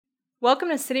Welcome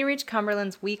to City Reach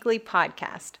Cumberland's weekly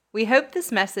podcast. We hope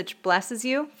this message blesses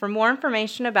you. For more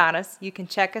information about us, you can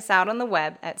check us out on the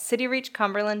web at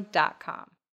cityreachcumberland.com.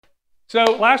 So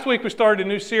last week we started a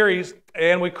new series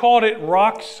and we called it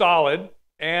Rock Solid.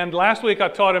 And last week I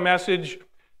taught a message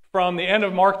from the end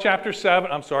of Matthew chapter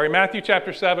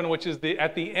 7, which is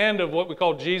at the end of what we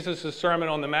call Jesus' Sermon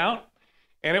on the Mount.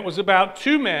 And it was about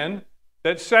two men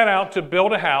that set out to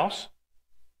build a house,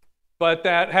 but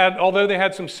although they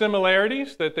had some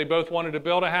similarities, that they both wanted to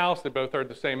build a house, they both heard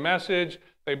the same message,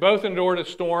 they both endured a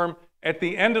storm. At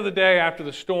the end of the day after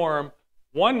the storm,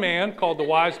 one man, called the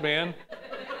wise man,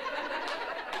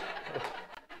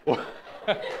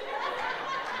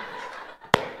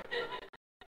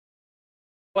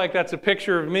 like that's a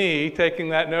picture of me taking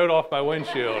that note off my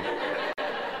windshield.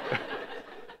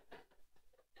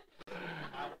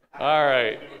 All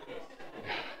right.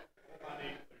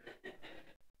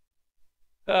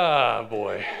 Ah,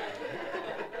 boy.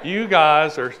 You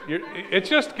guys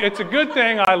it's a good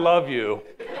thing I love you.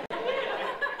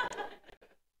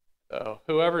 So,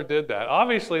 whoever did that.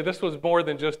 Obviously, this was more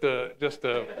than just a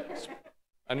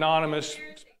anonymous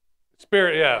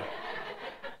spirit, yeah.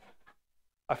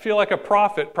 I feel like a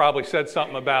prophet probably said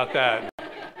something about that.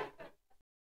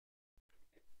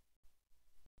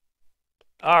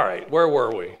 All right, where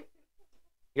were we? You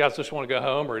guys just want to go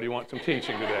home, or do you want some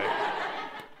teaching today?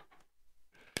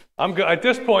 I'm good. At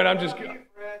this point, I'm just,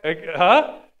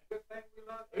 huh?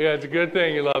 Yeah, it's a good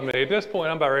thing you love me. At this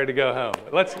point, I'm about ready to go home.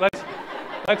 Let's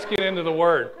get into the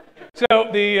Word.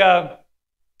 So the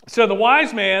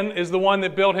wise man is the one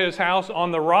that built his house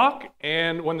on the rock,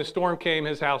 and when the storm came,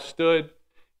 his house stood.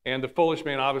 And the foolish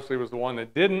man obviously was the one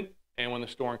that didn't, and when the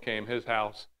storm came, his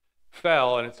house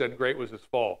fell, and it said, "Great was his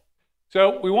fall."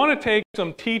 So we want to take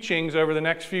some teachings over the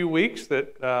next few weeks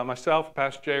that myself and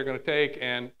Pastor Jay are going to take,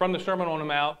 and from the Sermon on the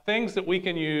Mount, things that we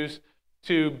can use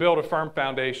to build a firm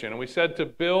foundation. And we said to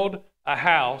build a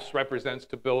house represents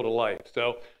to build a life.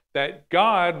 So that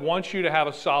God wants you to have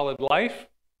a solid life.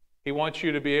 He wants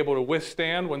you to be able to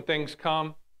withstand when things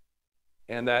come,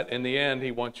 and that in the end,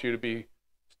 He wants you to be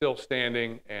still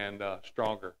standing and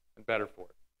stronger and better for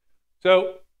it.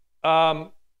 So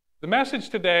the message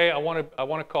today, I want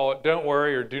to call it "Don't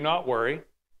Worry" or "Do Not Worry."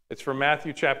 It's from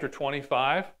Matthew chapter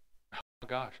 25. Oh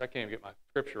gosh, I can't even get my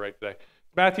scripture right today.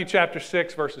 Matthew chapter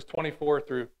 6, verses 25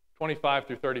 through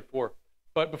 34.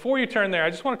 But before you turn there,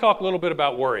 I just want to talk a little bit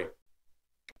about worry.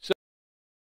 So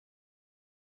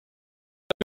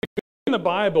in the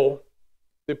Bible,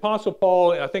 the Apostle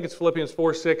Paul, I think it's Philippians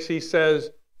 4:6, he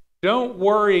says, "Don't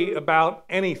worry about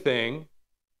anything,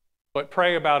 but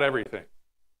pray about everything."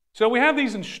 So we have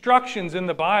these instructions in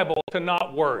the Bible to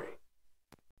not worry.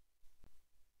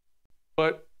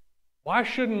 But why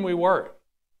shouldn't we worry?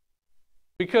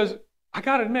 Because I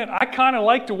got to admit, I kind of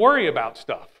like to worry about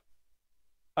stuff.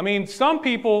 I mean, some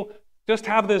people just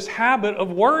have this habit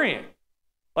of worrying.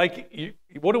 Like,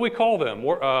 what do we call them?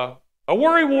 A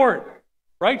worry wart,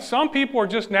 right? Some people are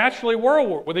just naturally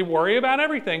where they worry about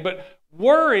everything. But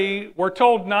worry, we're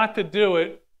told not to do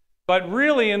it. But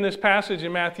really, in this passage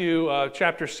in Matthew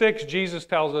chapter 6, Jesus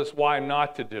tells us why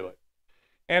not to do it.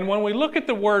 And when we look at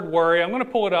the word worry, I'm going to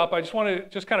pull it up. I just want to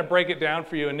just kind of break it down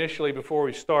for you initially before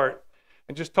we start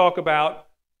and just talk about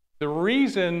the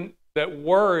reason that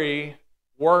worry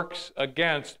works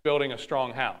against building a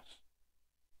strong house.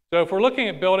 So if we're looking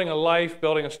at building a life,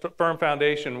 building a firm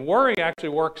foundation, worry actually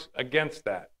works against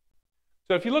that.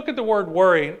 So if you look at the word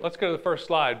worry, let's go to the first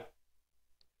slide.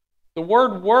 The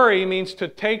word worry means to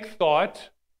take thought,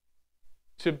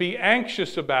 to be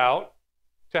anxious about,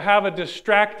 to have a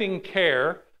distracting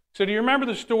care. So do you remember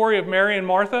the story of Mary and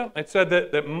Martha? It said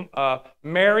that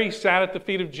Mary sat at the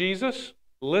feet of Jesus,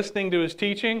 listening to His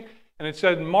teaching, and it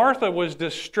said Martha was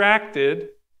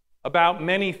distracted about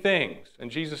many things. And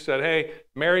Jesus said, "Hey,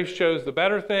 Mary chose the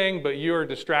better thing, but you are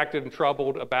distracted and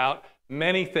troubled about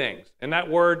many things." And that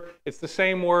word, it's the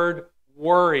same word,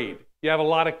 worried. You have a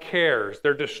lot of cares.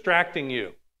 They're distracting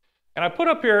you. And I put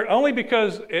up here only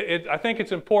because I think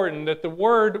it's important that the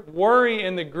word worry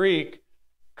in the Greek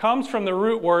comes from the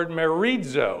root word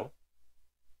merizo,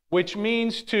 which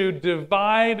means to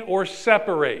divide or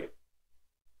separate.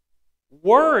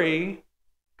 Worry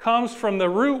comes from the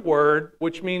root word,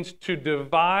 which means to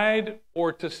divide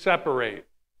or to separate.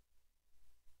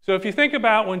 So if you think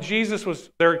about when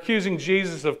they're accusing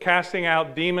Jesus of casting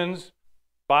out demons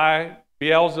by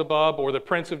Beelzebub, or the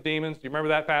prince of demons. Do you remember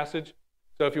that passage?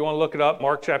 So if you want to look it up,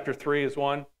 Mark chapter 3 is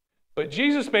one. But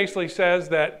Jesus basically says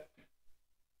that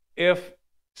if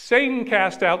Satan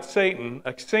cast out Satan,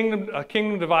 a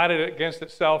kingdom divided against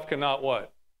itself cannot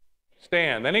what?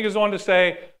 Stand. Then he goes on to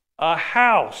say, a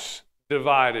house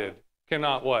divided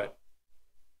cannot what?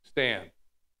 Stand.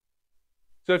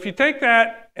 So if you take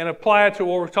that and apply it to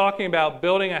what we're talking about,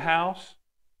 building a house,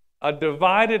 a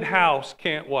divided house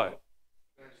can't what?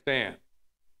 Stand.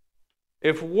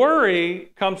 If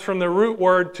worry comes from the root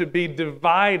word to be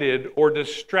divided or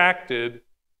distracted,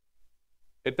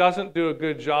 it doesn't do a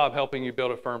good job helping you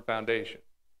build a firm foundation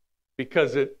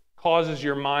because it causes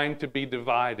your mind to be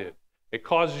divided. It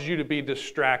causes you to be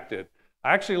distracted.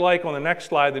 I actually like on the next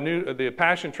slide, the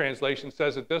Passion Translation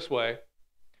says it this way.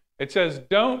 It says,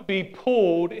 don't be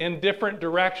pulled in different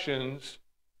directions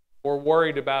or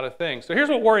worried about a thing. So here's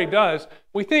what worry does.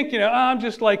 We think, I'm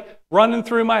just like running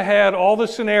through my head all the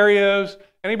scenarios.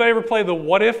 Anybody ever play the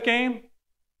what if game?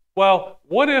 Well,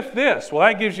 what if this? Well,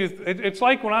 that gives you, it's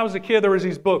like when I was a kid, there was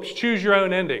these books, Choose Your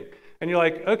Own Ending. And you're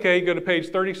like, okay, you go to page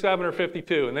 37 or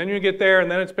 52. And then you get there, and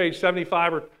then it's page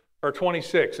 75 or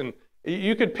 26. And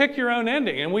you could pick your own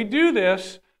ending. And we do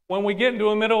this when we get into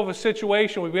the middle of a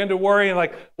situation. We begin to worry and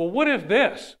like, well, what if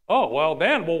this? Oh, well,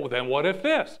 then what if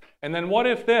this? And then what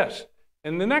if this?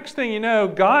 And the next thing you know,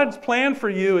 God's plan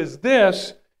for you is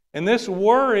this, and this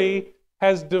worry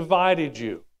has divided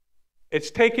you. It's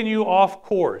taken you off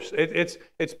course.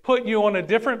 It's put you on a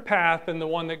different path than the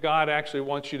one that God actually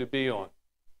wants you to be on.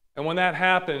 And when that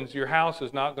happens, your house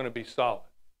is not going to be solid.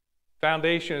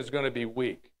 Foundation is going to be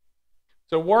weak.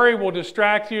 So worry will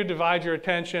distract you, divide your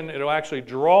attention. It'll actually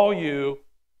draw you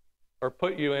or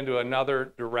put you into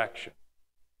another direction.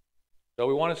 So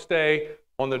we want to stay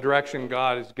on the direction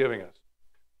God is giving us.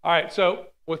 All right, so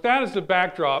with that as the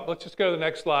backdrop, let's just go to the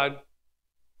next slide.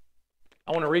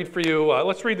 I want to read for you.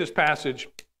 Let's read this passage.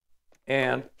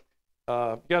 And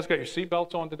you guys got your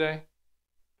seatbelts on today?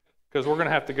 Because we're going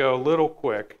to have to go a little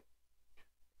quick.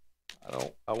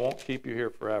 I won't keep you here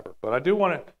forever. But I do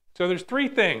want to. So there's three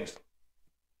things.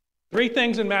 Three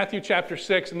things in Matthew chapter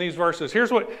 6 in these verses.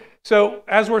 So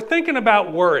as we're thinking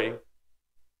about worry,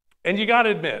 and you got to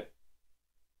admit,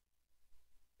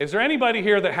 is there anybody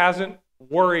here that hasn't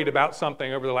worried about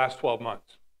something over the last 12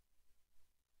 months?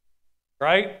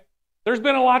 Right? There's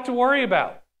been a lot to worry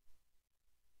about.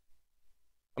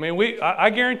 I mean, I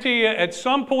guarantee you at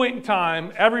some point in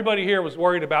time, everybody here was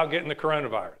worried about getting the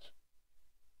coronavirus.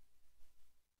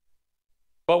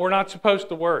 But we're not supposed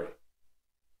to worry.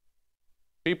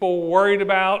 People worried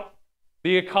about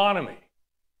the economy.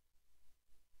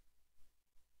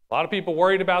 A lot of people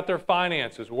worried about their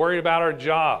finances, worried about our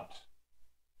jobs.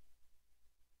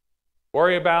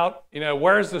 Worry about,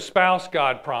 where's the spouse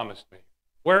God promised me?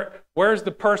 Where's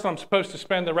the person I'm supposed to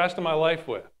spend the rest of my life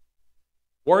with?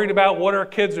 Worried about what our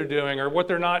kids are doing or what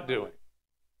they're not doing.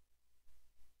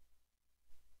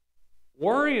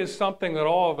 Worry is something that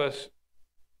all of us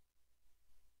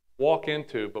walk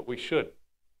into, but we shouldn't.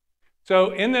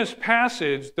 So in this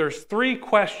passage, there's three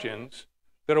questions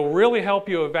that will really help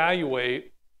you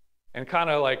evaluate and kind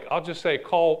of like, I'll just say,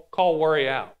 call worry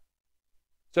out.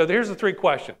 So here's the three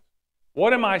questions.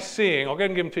 What am I seeing? I'll go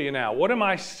ahead and give them to you now. What am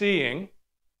I seeing?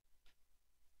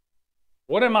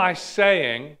 What am I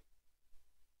saying?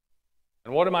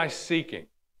 And what am I seeking?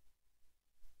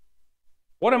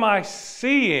 What am I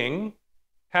seeing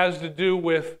has to do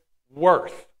with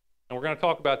worth. And we're going to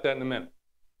talk about that in a minute.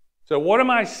 So what am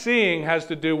I seeing has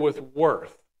to do with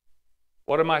worth.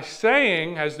 What am I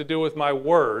saying has to do with my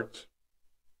words.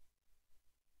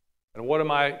 And what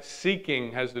am I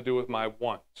seeking has to do with my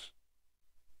wants.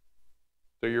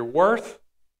 So your worth,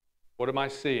 what am I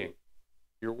seeing?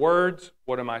 Your words,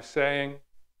 what am I saying?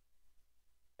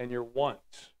 And your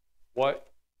wants,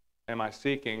 what am I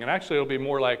seeking? And actually it'll be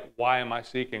more like, why am I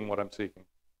seeking what I'm seeking?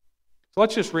 So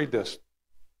let's just read this,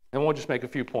 and we'll just make a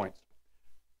few points.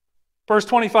 Verse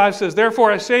 25 says,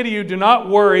 "Therefore I say to you, do not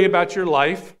worry about your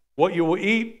life, what you will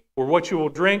eat or what you will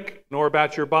drink, nor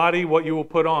about your body, what you will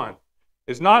put on.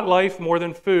 Is not life more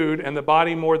than food, and the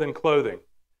body more than clothing?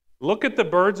 Look at the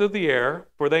birds of the air,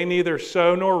 for they neither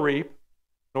sow nor reap,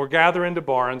 nor gather into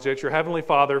barns, yet your heavenly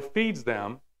Father feeds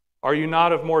them. Are you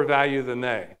not of more value than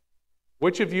they?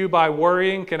 Which of you by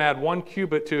worrying can add 1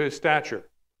 cubit to his stature?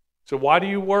 So why do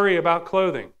you worry about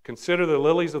clothing? Consider the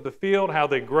lilies of the field, how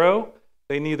they grow.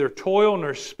 They neither toil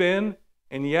nor spin,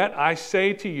 and yet I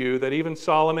say to you that even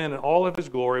Solomon in all of his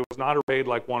glory was not arrayed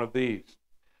like one of these.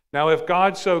 Now if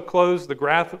God so clothes the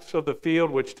grass of the field,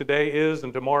 which today is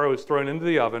and tomorrow is thrown into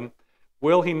the oven,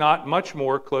 will he not much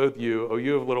more clothe you, O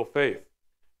you of little faith?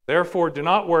 Therefore do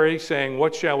not worry, saying,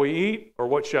 what shall we eat, or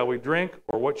what shall we drink,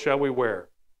 or what shall we wear?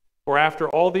 For after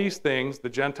all these things the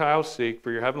Gentiles seek,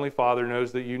 for your heavenly Father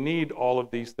knows that you need all of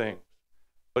these things.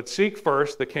 But seek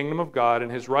first the kingdom of God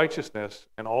and his righteousness,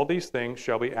 and all these things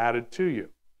shall be added to you.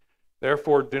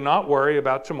 Therefore do not worry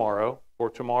about tomorrow, for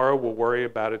tomorrow will worry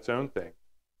about its own thing.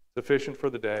 Sufficient for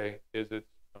the day is its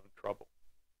own trouble.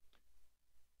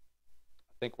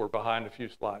 I think we're behind a few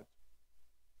slides.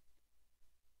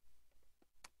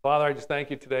 Father, I just thank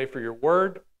you today for your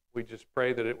word. We just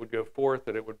pray that it would go forth,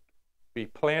 that it would be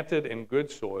planted in good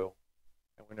soil,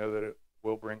 and we know that it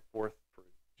will bring forth fruit.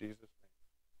 In Jesus'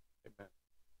 name, amen.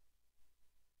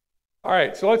 All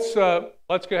right, so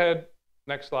let's go ahead,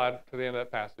 next slide, to the end of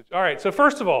that passage. All right, so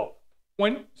first of all,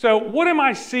 what am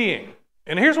I seeing?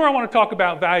 And here's where I want to talk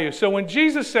about value. So when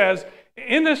Jesus says,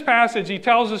 in this passage, he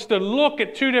tells us to look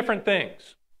at two different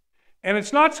things. And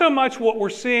it's not so much what we're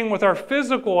seeing with our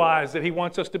physical eyes that he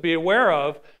wants us to be aware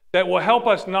of that will help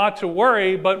us not to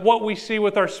worry, but what we see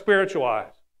with our spiritual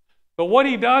eyes. But what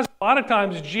he does, a lot of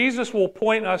times, Jesus will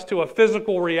point us to a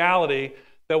physical reality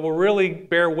that will really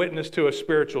bear witness to a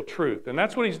spiritual truth. And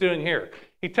that's what he's doing here.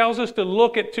 He tells us to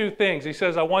look at two things. He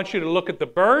says, I want you to look at the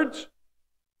birds,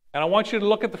 and I want you to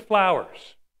look at the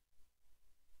flowers.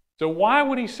 So why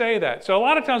would he say that? So a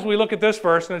lot of times we look at this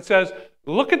verse and it says,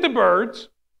 look at the birds.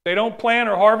 They don't plant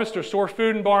or harvest or store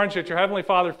food in barns, yet your heavenly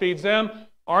Father feeds them.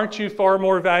 Aren't you far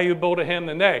more valuable to him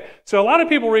than they? So a lot of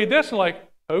people read this and like,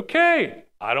 okay,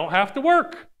 I don't have to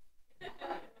work.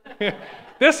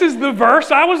 This is the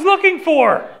verse I was looking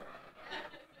for.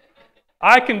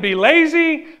 I can be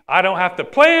lazy. I don't have to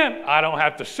plant. I don't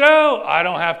have to sow. I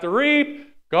don't have to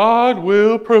reap. God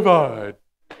will provide.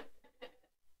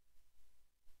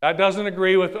 That doesn't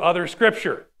agree with other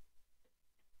scripture.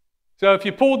 So if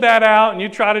you pulled that out and you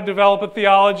try to develop a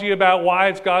theology about why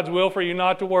it's God's will for you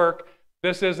not to work,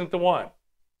 this isn't the one.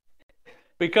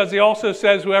 Because he also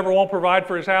says whoever won't provide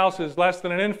for his house is less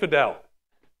than an infidel.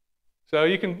 So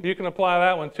you can apply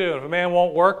that one too. If a man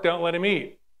won't work, don't let him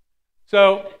eat.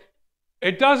 So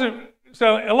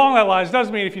along that line, it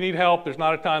doesn't mean if you need help, there's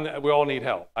not a time that we all need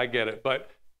help. I get it. But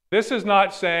this is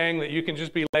not saying that you can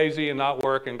just be lazy and not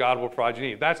work and God will provide your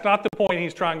need. That's not the point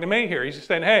he's trying to make here. He's just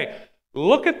saying, hey,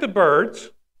 look at the birds.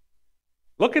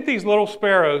 Look at these little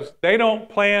sparrows. They don't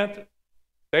plant.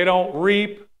 They don't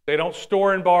reap. They don't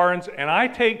store in barns. And I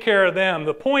take care of them.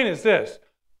 The point is this.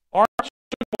 Aren't you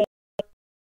more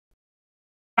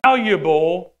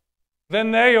valuable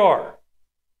than they are?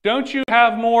 Don't you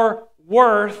have more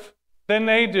worth than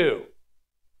they do?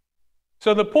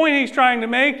 So the point he's trying to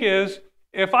make is,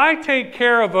 if I take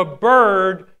care of a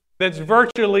bird that's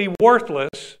virtually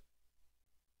worthless,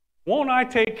 won't I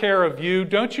take care of you?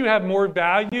 Don't you have more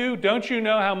value? Don't you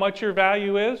know how much your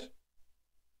value is?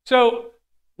 So,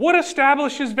 what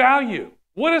establishes value?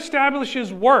 What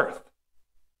establishes worth?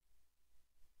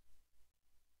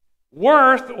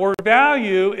 Worth or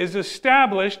value is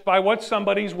established by what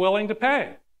somebody's willing to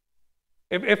pay.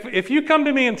 If you come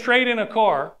to me and trade in a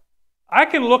car, I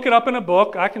can look it up in a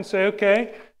book. I can say,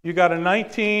 okay, you got a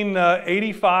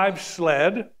 1985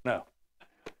 sled. No.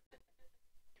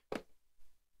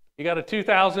 You got a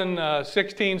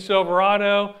 2016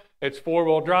 Silverado. It's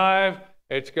four-wheel drive.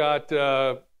 It's got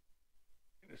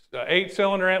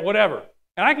 8-cylinder, whatever.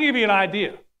 And I can give you an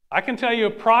idea. I can tell you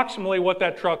approximately what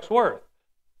that truck's worth.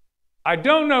 I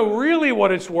don't know really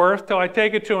what it's worth till I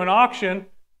take it to an auction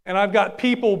and I've got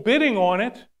people bidding on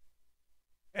it.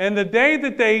 And the day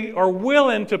that they are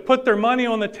willing to put their money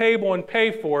on the table and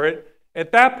pay for it,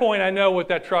 at that point I know what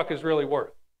that truck is really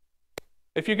worth.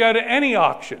 If you go to any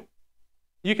auction,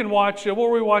 you can watch, what were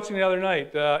we watching the other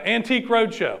night? Antique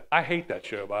Roadshow. I hate that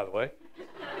show, by the way.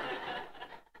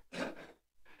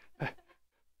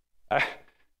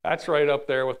 That's right up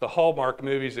there with the Hallmark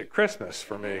movies at Christmas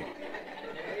for me.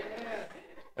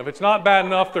 If it's not bad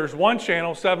enough, there's one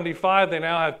channel, 75. They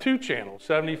now have two channels,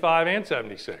 75 and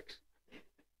 76.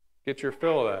 Get your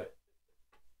fill of that.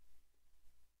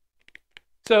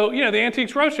 So, the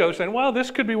Antiques Roadshow is saying, well,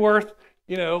 this could be worth,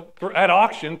 at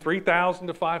auction, $3,000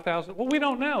 to $5,000. Well, we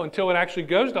don't know until it actually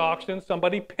goes to auction.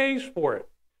 Somebody pays for it.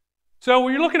 So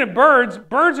when you're looking at birds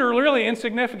are really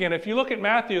insignificant. If you look at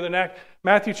Matthew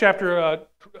chapter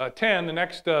 10, the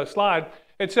next slide,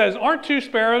 it says, aren't 2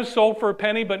 sparrows sold for a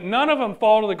penny, but none of them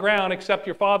fall to the ground except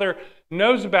your Father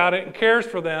knows about it and cares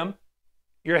for them.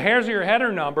 Your hairs of your head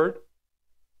are numbered.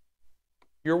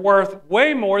 You're worth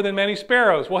way more than many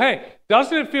sparrows. Well, hey,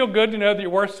 doesn't it feel good to know that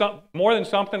you're worth more than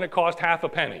something that cost half a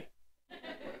penny?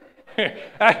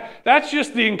 That's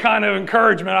just the kind of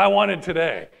encouragement I wanted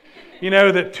today.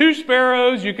 That 2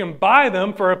 sparrows, you can buy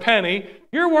them for a penny.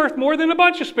 You're worth more than a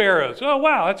bunch of sparrows. Oh,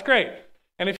 wow, that's great.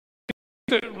 And if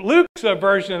you look at Luke's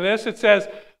version of this, it says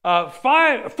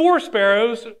 5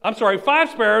 sparrows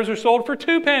are sold for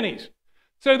 2 pennies.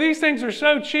 So these things are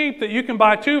so cheap that you can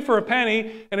buy 2 for a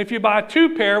penny, and if you buy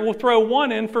 2 pair, we'll throw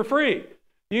 1 in for free.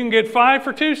 You can get 5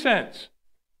 for 2 cents.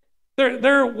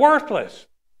 They're worthless.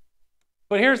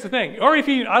 But here's the thing. Or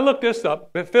I looked this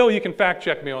up, but Phil, you can fact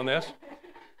check me on this.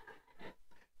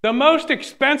 The most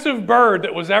expensive bird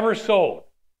that was ever sold,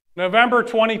 November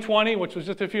 2020, which was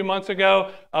just a few months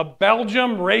ago, a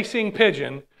Belgium racing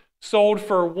pigeon sold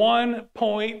for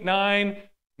 $1.9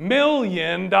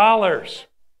 million.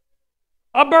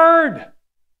 A bird.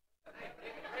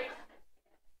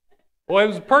 Well, it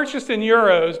was purchased in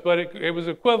euros, but it was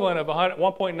equivalent of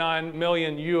 1.9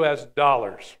 million US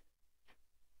dollars.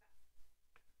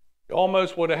 You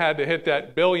almost would have had to hit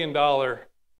that $1 billion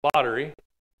lottery.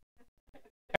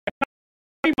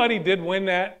 Anybody did win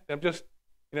that? I'm just,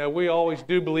 we always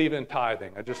do believe in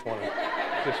tithing. I just want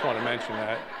to mention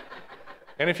that.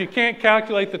 And if you can't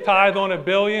calculate the tithe on $1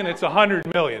 billion, it's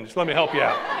 100 million. Just let me help you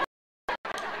out.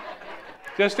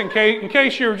 Just in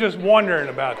case you were just wondering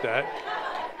about that.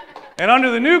 And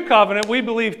under the new covenant, we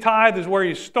believe tithe is where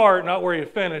you start, not where you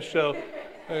finish. So,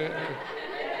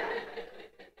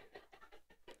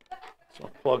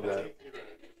 plug that.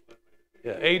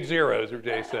 Yeah, 8 zeros, as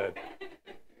Jay said.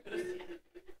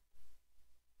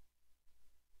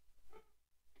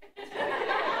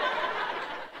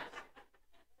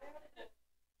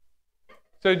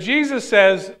 So Jesus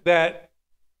says that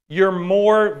you're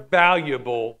more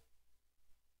valuable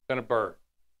than a bird.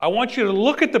 I want you to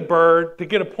look at the bird to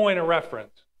get a point of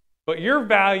reference. But your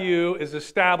value is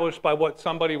established by what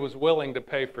somebody was willing to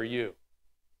pay for you.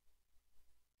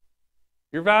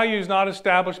 Your value is not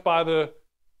established by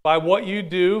what you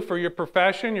do for your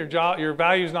profession. Your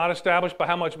value is not established by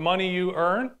how much money you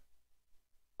earn,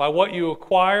 by what you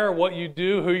acquire, what you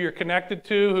do, who you're connected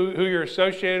to, who you're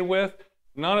associated with.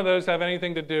 None of those have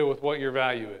anything to do with what your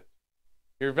value is.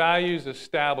 Your value is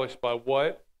established by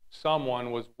what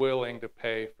someone was willing to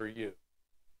pay for you.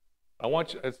 I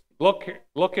want you to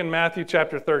look in Matthew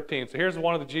chapter 13. So here's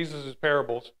one of Jesus'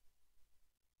 parables.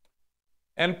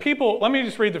 And people, let me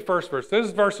just read the first verse. This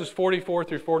is verses 44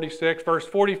 through 46. Verse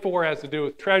 44 has to do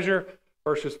with treasure.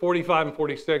 Verses 45 and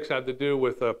 46 have to do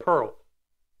with a pearl.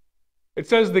 It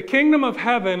says, "The kingdom of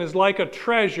heaven is like a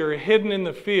treasure hidden in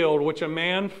the field, which a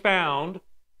man found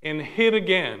and hid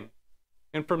again.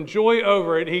 And from joy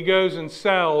over it, he goes and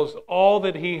sells all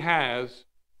that he has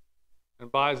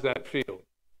and buys that field."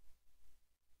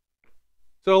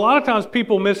 So a lot of times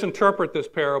people misinterpret this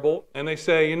parable and they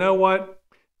say, you know what?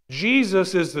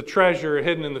 Jesus is the treasure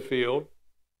hidden in the field.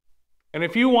 And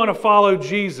if you want to follow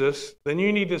Jesus, then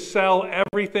you need to sell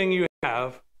everything you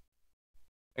have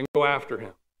and go after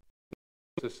him.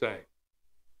 To say,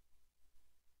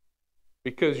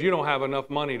 because you don't have enough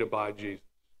money to buy Jesus.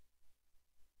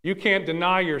 You can't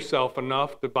deny yourself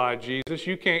enough to buy Jesus.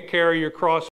 You can't carry your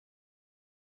cross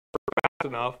fast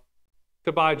enough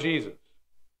to buy Jesus.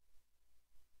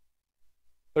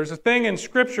 There's a thing in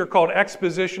Scripture called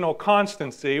expositional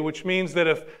constancy, which means that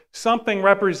if something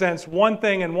represents one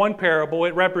thing in one parable,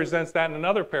 it represents that in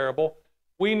another parable.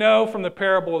 We know from the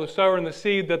parable of the sower and the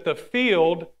seed that the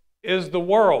field is the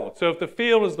world. So if the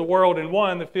field is the world in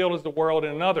one, the field is the world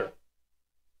in another.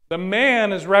 The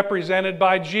man is represented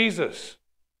by Jesus.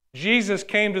 Jesus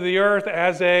came to the earth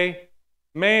as a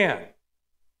man.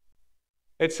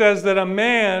 It says that a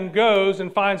man goes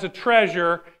and finds a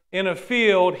treasure in a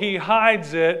field, he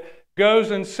hides it, goes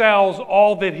and sells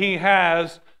all that he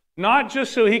has, not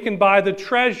just so he can buy the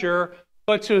treasure,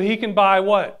 but so he can buy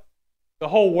what? The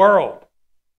whole world.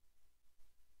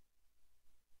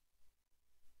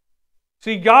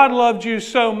 See, God loved you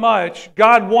so much.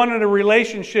 God wanted a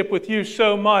relationship with you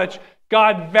so much.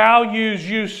 God values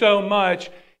you so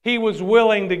much. He was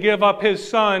willing to give up His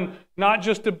Son, not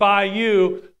just to buy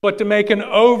you, but to make an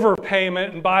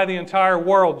overpayment and buy the entire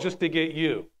world just to get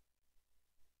you.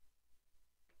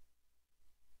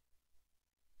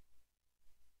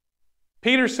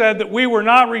 Peter said that we were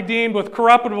not redeemed with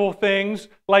corruptible things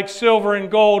like silver and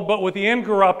gold, but with the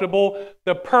incorruptible,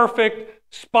 the perfect,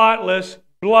 spotless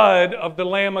blood of the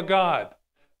Lamb of God.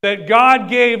 That God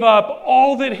gave up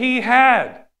all that He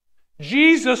had.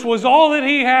 Jesus was all that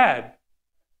He had.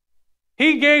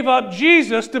 He gave up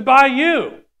Jesus to buy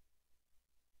you.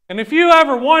 And if you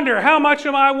ever wonder, how much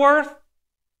am I worth?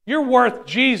 You're worth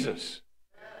Jesus.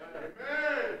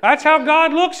 That's how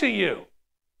God looks at you.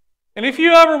 And if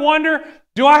you ever wonder,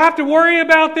 do I have to worry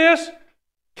about this?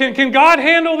 Can God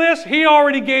handle this? He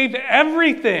already gave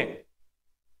everything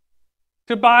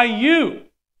to buy you.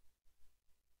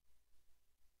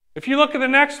 If you look at the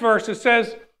next verse, it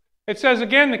says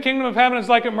again, the kingdom of heaven is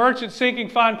like a merchant seeking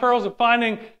fine pearls and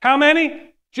finding how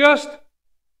many? Just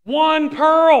one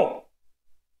pearl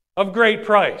of great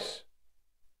price.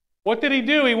 What did he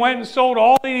do? He went and sold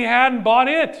all that he had and bought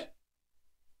it.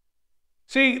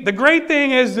 See, the great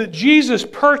thing is that Jesus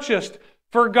purchased,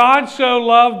 for God so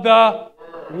loved the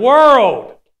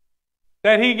world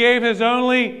that He gave His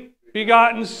only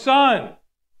begotten Son.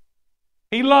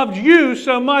 He loved you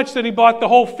so much that He bought the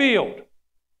whole field.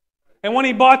 And when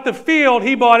He bought the field,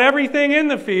 He bought everything in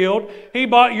the field. He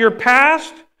bought your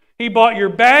past. He bought your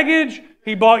baggage.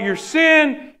 He bought your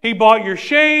sin. He bought your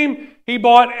shame. He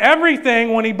bought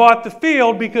everything when He bought the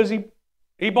field because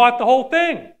He bought the whole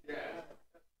thing.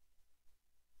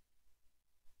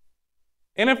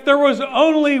 And if there was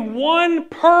only one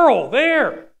pearl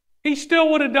there, He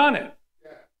still would have done it.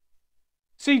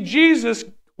 See, Jesus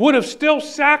would have still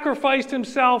sacrificed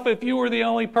Himself if you were the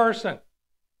only person.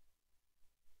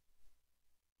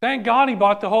 Thank God He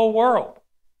bought the whole world.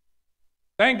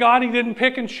 Thank God He didn't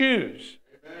pick and choose.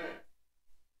 Amen.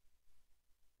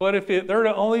 But if there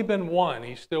had only been one,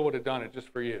 He still would have done it just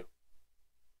for you.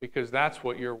 Because that's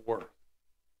what you're worth.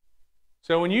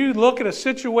 So when you look at a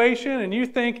situation and you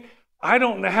think, I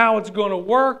don't know how it's going to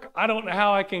work. I don't know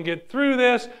how I can get through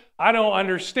this. I don't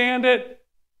understand it.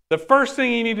 The first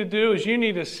thing you need to do is you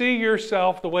need to see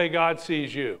yourself the way God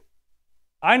sees you.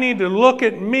 I need to look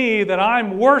at me that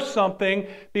I'm worth something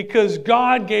because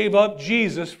God gave up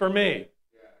Jesus for me.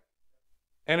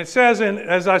 And it says,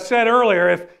 as I said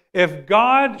earlier, if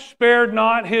God spared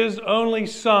not His only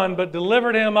Son, but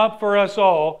delivered Him up for us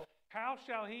all, how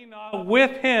shall He not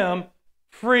with Him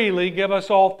freely give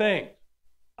us all things?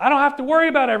 I don't have to worry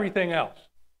about everything else.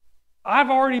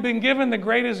 I've already been given the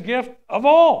greatest gift of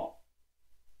all.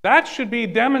 That should be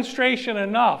demonstration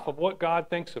enough of what God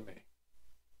thinks of me.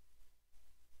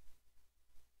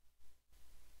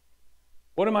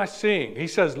 What am I seeing? He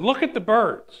says, look at the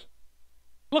birds.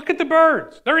 Look at the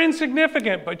birds. They're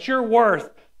insignificant, but you're worth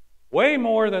way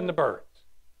more than the birds.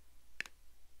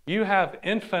 You have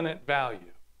infinite value.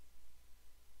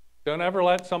 Don't ever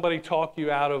let somebody talk you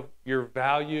out of your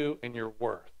value and your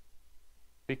worth.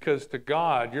 Because to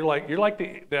God, you're like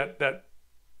that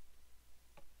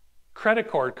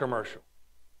credit card commercial.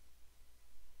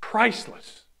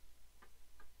 Priceless.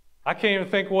 I can't even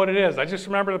think what it is. I just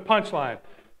remember the punchline.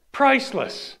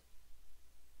 Priceless.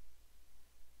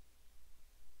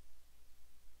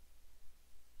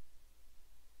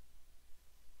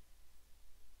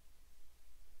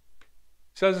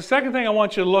 So the second thing I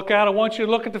want you to look at, I want you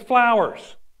to look at the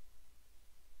flowers.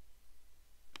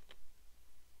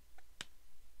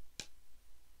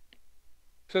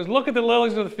 It says, look at the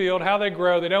lilies of the field, how they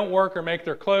grow. They don't work or make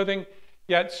their clothing.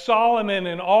 Yet Solomon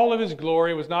in all of his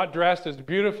glory was not dressed as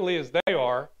beautifully as they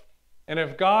are. And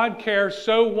if God cares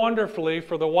so wonderfully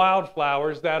for the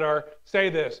wildflowers that are, say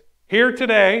this, here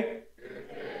today,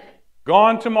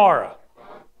 gone tomorrow.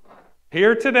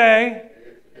 Here today,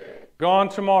 gone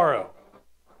tomorrow.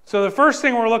 So the first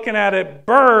thing we're looking at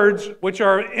birds, which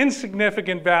are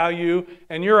insignificant value,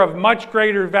 and you're of much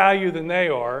greater value than they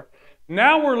are.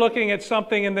 Now we're looking at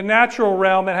something in the natural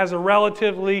realm that has a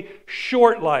relatively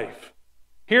short life.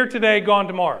 Here today, gone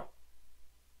tomorrow.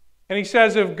 And he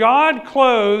says, if God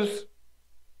clothes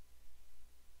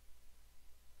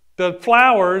the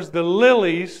flowers, the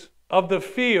lilies of the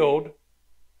field,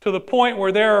 to the point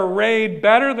where they're arrayed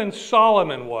better than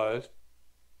Solomon was,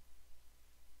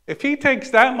 if He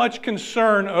takes that much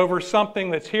concern over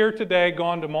something that's here today,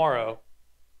 gone tomorrow,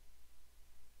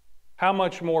 how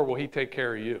much more will He take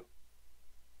care of you?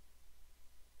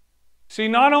 See,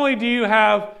 not only do you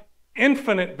have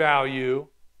infinite value,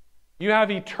 you have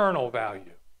eternal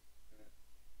value.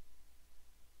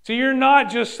 See, you're not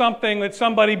just something that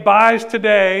somebody buys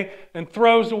today and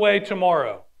throws away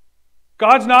tomorrow.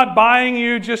 God's not buying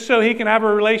you just so He can have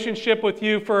a relationship with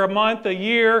you for a month, a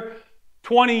year,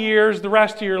 20 years, the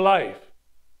rest of your life.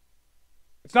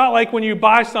 It's not like when you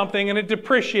buy something and it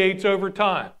depreciates over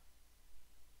time.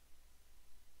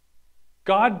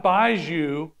 God buys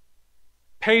you,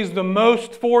 pays the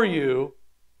most for you,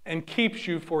 and keeps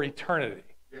you for eternity.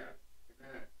 Yeah.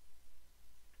 Amen.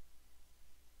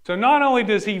 So not only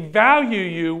does He value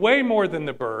you way more than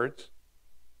the birds,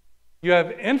 you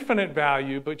have infinite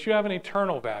value, but you have an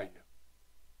eternal value.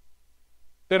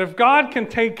 That if God can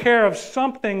take care of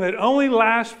something that only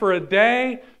lasts for a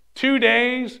day, 2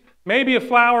 days, maybe a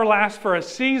flower lasts for a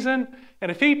season, and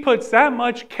if He puts that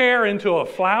much care into a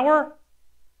flower,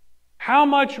 how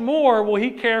much more will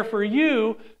He care for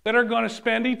you that are going to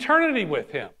spend eternity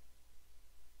with Him?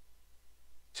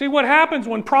 See, what happens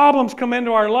when problems come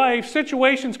into our life,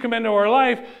 situations come into our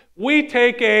life, we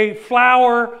take a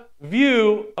flower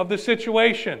view of the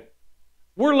situation.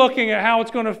 We're looking at how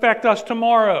it's going to affect us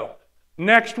tomorrow,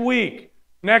 next week,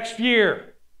 next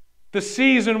year, the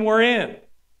season we're in.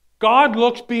 God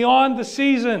looks beyond the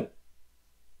season.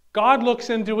 God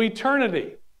looks into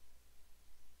eternity.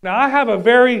 Now, I have a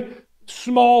very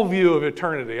small view of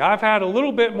eternity. I've had a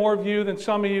little bit more view than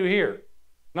some of you here.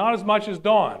 Not as much as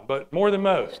Dawn, but more than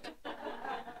most.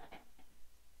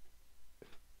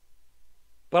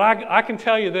 But I can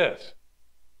tell you this.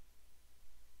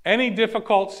 Any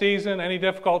difficult season, any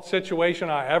difficult situation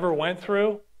I ever went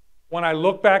through, when I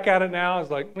look back at it now,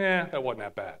 it's like, that wasn't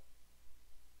that bad.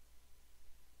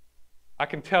 I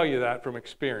can tell you that from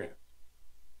experience.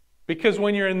 Because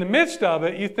when you're in the midst of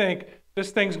it, you think,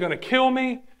 this thing's going to kill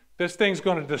me. This thing's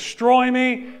going to destroy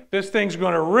me. This thing's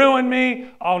going to ruin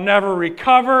me. I'll never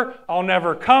recover. I'll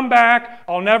never come back.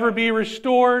 I'll never be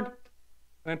restored. And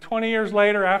then 20 years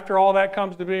later, after all that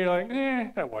comes to be, you're like,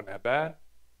 that wasn't that bad.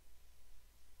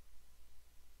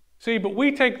 See, but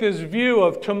we take this view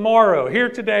of tomorrow, here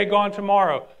today, gone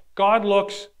tomorrow. God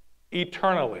looks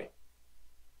eternally.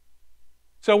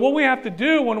 So what we have to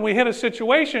do when we hit a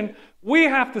situation, we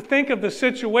have to think of the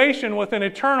situation with an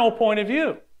eternal point of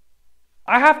view.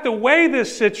 I have to weigh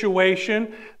this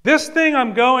situation, this thing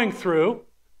I'm going through,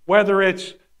 whether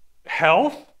it's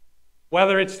health,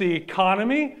 whether it's the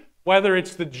economy, whether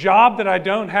it's the job that I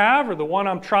don't have or the one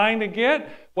I'm trying to get,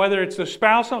 whether it's the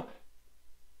spouse.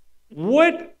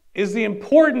 What is the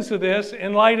importance of this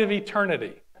in light of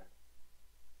eternity?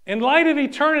 In light of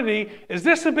eternity, is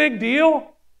this a big deal?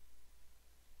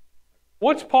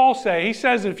 What's Paul say? He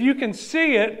says if you can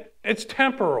see it, it's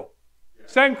temporal.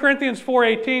 2 Corinthians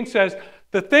 4:18 says,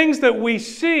 the things that we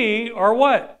see are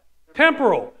what?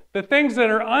 Temporal. The things that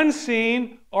are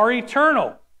unseen are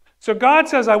eternal. So God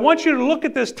says, I want you to look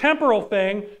at this temporal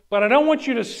thing, but I don't want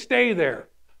you to stay there.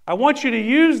 I want you to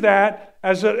use that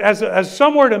as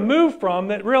somewhere to move from,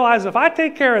 that realize if I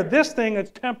take care of this thing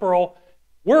that's temporal,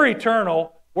 we're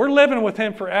eternal, we're living with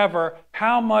Him forever,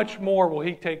 how much more will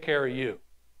He take care of you?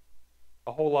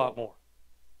 A whole lot more.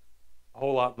 A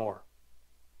whole lot more.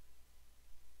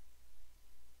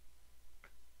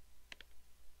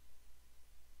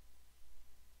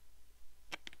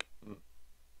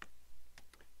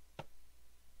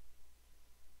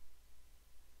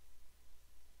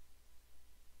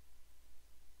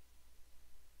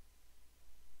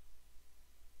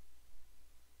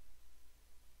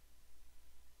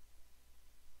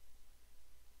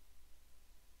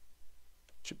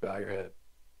 You bow your head.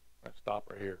 I'm going to stop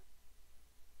right here.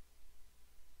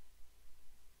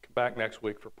 Come back next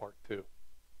week for part 2.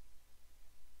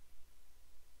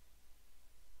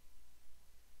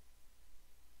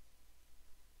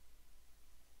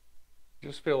 I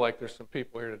just feel like there's some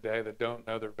people here today that don't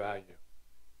know their value.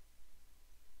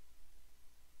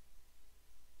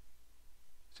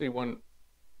 See,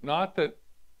 not that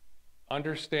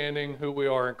understanding who we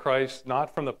are in Christ,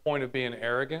 not from the point of being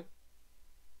arrogant,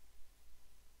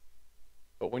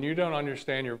 but when you don't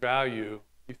understand your value,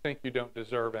 you think you don't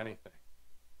deserve anything.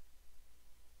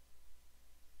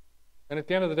 And at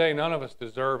the end of the day, none of us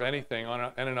deserve anything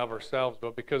in and of ourselves,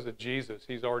 but because of Jesus,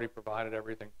 He's already provided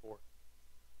everything for us.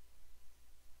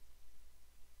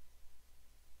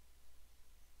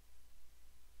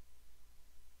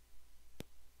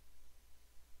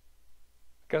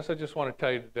 I guess I just want to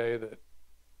tell you today that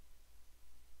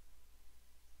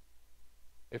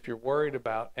if you're worried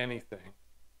about anything,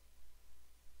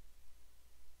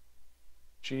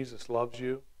 Jesus loves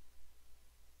you.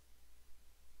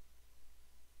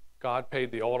 God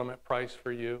paid the ultimate price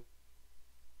for you.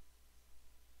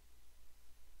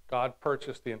 God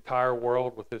purchased the entire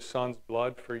world with His Son's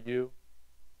blood for you.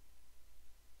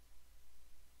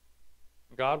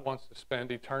 God wants to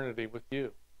spend eternity with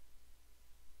you.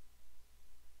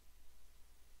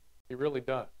 He really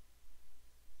does.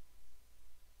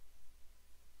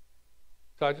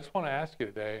 So I just want to ask you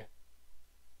today,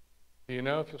 do you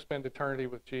know if you'll spend eternity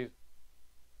with Jesus?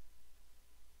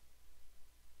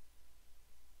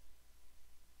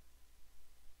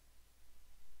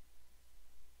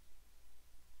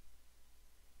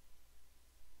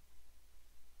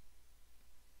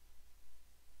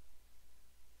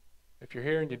 If you're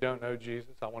here and you don't know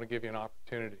Jesus, I want to give you an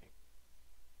opportunity.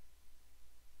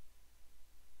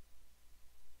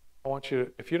 I want you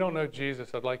to, if you don't know Jesus,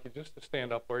 I'd like you just to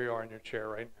stand up where you are in your chair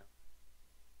right now.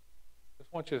 I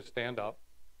just want you to stand up.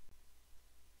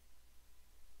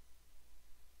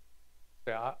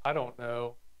 Say, I don't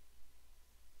know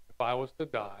if I was to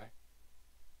die,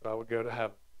 that I would go to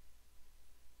heaven.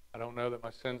 I don't know that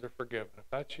my sins are forgiven. If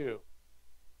that's you,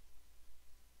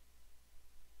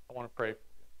 I want to pray for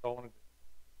you. That's all I want to do.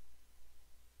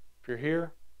 If you're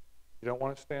here, you don't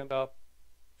want to stand up,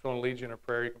 I just want to lead you in a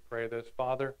prayer. You can pray this.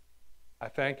 Father, I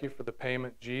thank you for the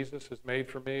payment Jesus has made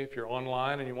for me. If you're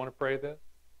online and you want to pray this,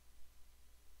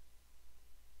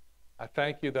 I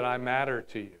thank you that I matter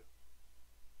to you.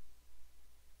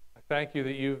 I thank you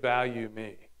that you value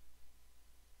me.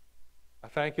 I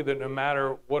thank you that no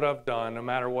matter what I've done, no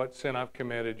matter what sin I've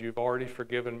committed, you've already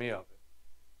forgiven me of it.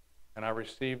 And I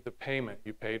receive the payment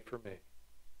you paid for me.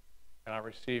 And I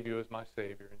receive you as my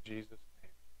Savior in Jesus'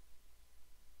 name.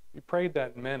 You prayed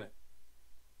that and meant it.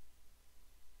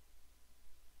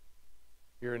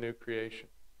 You're a new creation.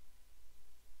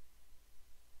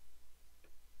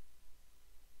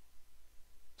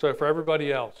 So for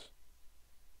everybody else,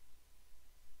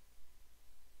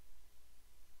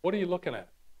 what are you looking at?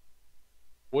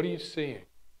 What are you seeing?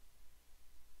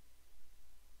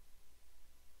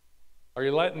 Are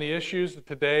you letting the issues of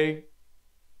today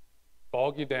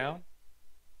bog you down?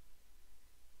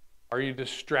 Are you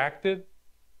distracted?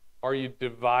 Are you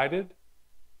divided?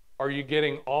 Are you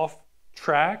getting off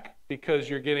track because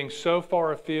you're getting so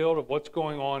far afield of what's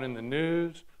going on in the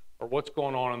news, or what's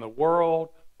going on in the world,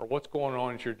 or what's going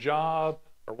on at your job,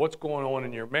 or what's going on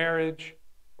in your marriage,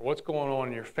 or what's going on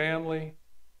in your family,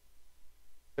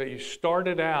 that you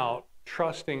started out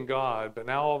trusting God, but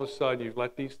now all of a sudden you've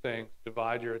let these things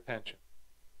divide your attention?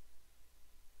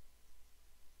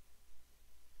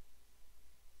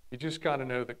 You just got to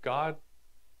know that God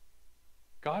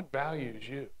values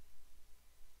you.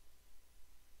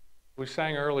 We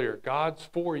sang earlier, God's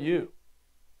for you.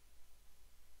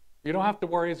 You don't have to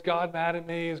worry, is God mad at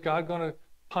me? Is God going to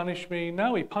punish me?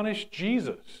 No, he punished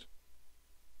Jesus.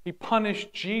 He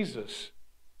punished Jesus.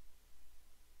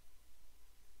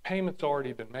 Payment's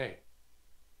already been made.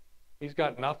 He's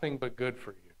got nothing but good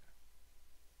for you.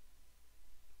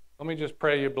 Let me just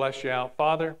pray you, bless you out.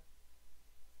 Father,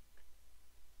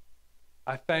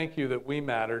 I thank you that we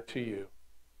matter to you.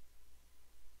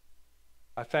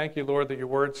 I thank you, Lord, that your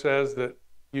word says that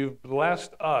you've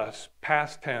blessed us,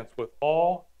 past tense, with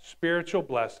all spiritual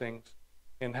blessings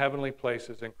in heavenly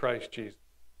places in Christ Jesus.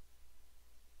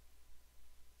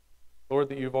 Lord,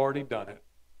 that you've already done it.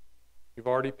 You've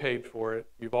already paid for it.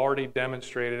 You've already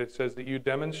demonstrated. It says that you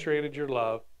demonstrated your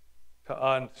love to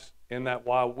us in that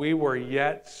while we were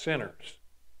yet sinners,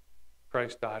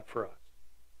 Christ died for us.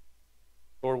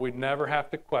 Lord, we never have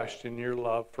to question your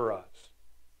love for us,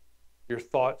 your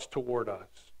thoughts toward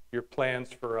us, your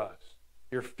plans for us,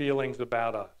 your feelings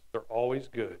about us. They're always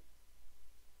good.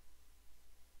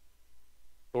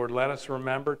 Lord, let us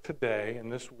remember today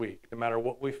and this week, no matter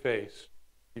what we face,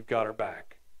 you've got our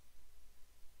back.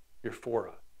 You're for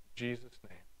us. In Jesus'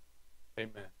 name,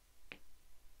 amen.